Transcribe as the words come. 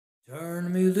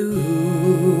me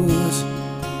loose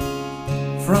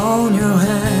from your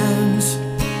hands.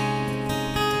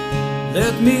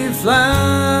 Let me fly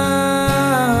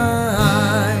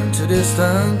to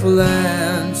distant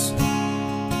lands,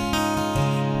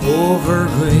 over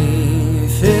green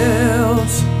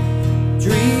fields,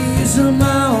 trees and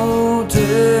mountains,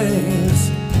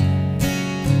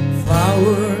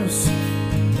 flowers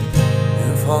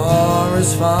and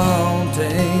forest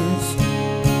fountains.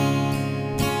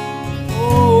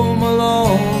 Home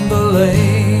along the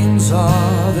lanes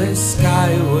of the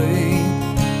skyway,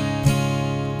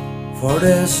 for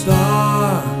this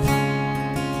dark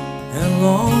and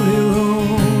lonely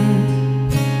room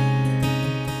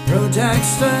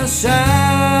projects the shadow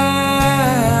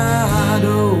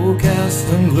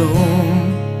casting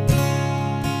gloom.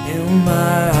 In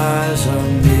my eyes are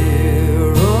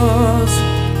mirrors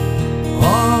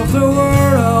of the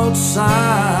world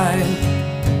outside,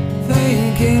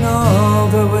 thinking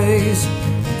of the ways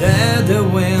that the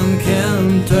wind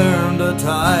can turn the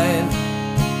tide.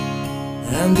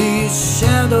 And these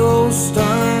shadows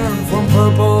turn from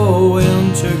purple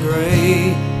into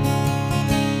gray,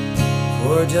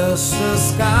 for just a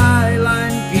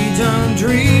skyline pigeon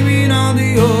dreaming on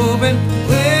the open,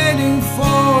 waiting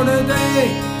for the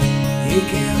day he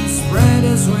can spread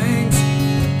his wings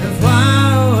and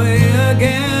fly away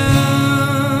again.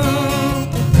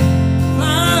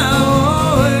 Fly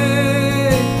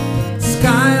away,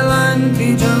 skyline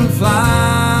pigeon, fly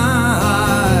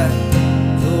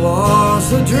towards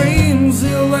the dreams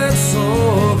you left so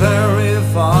very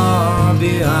far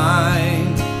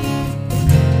behind.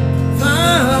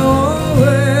 Fly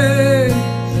away,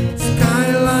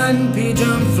 skyline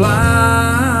pigeon,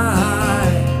 fly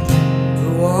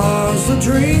towards the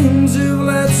dreams you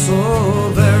left so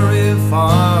very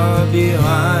far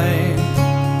behind.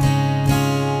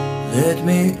 Let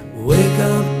me wake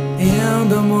up in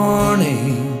the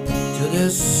morning to the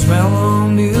smell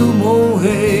of new mown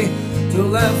hay, to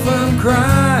laugh and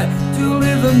cry, to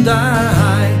live and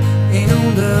die in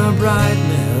the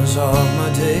brightness of my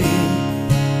day.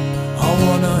 I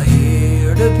wanna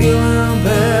hear the pealing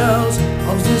bells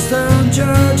of distant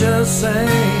churches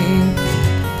sing.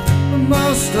 But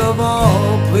most of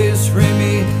all, please free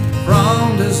me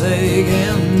from this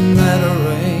aching metal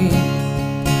rain,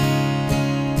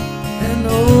 and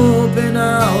open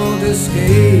out this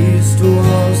gaze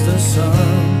towards the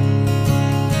sun.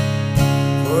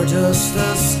 For just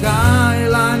a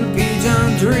skyline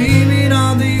pigeon dreaming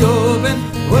on the open,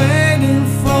 waiting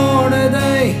for the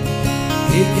day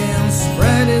he can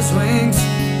spread his wings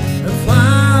and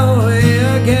fly away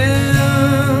again.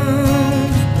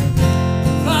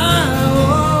 Fly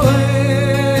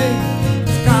away,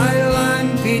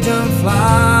 skyline pigeon,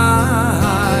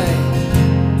 fly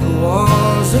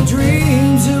towards the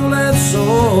dreams you left so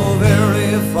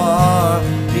very far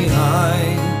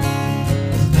behind.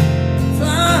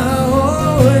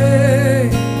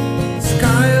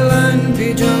 Skyline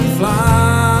pigeon,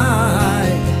 fly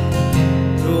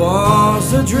towards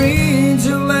the dreams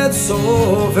you left so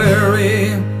very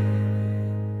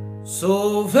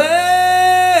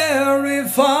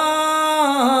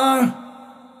far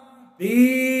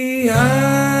behind.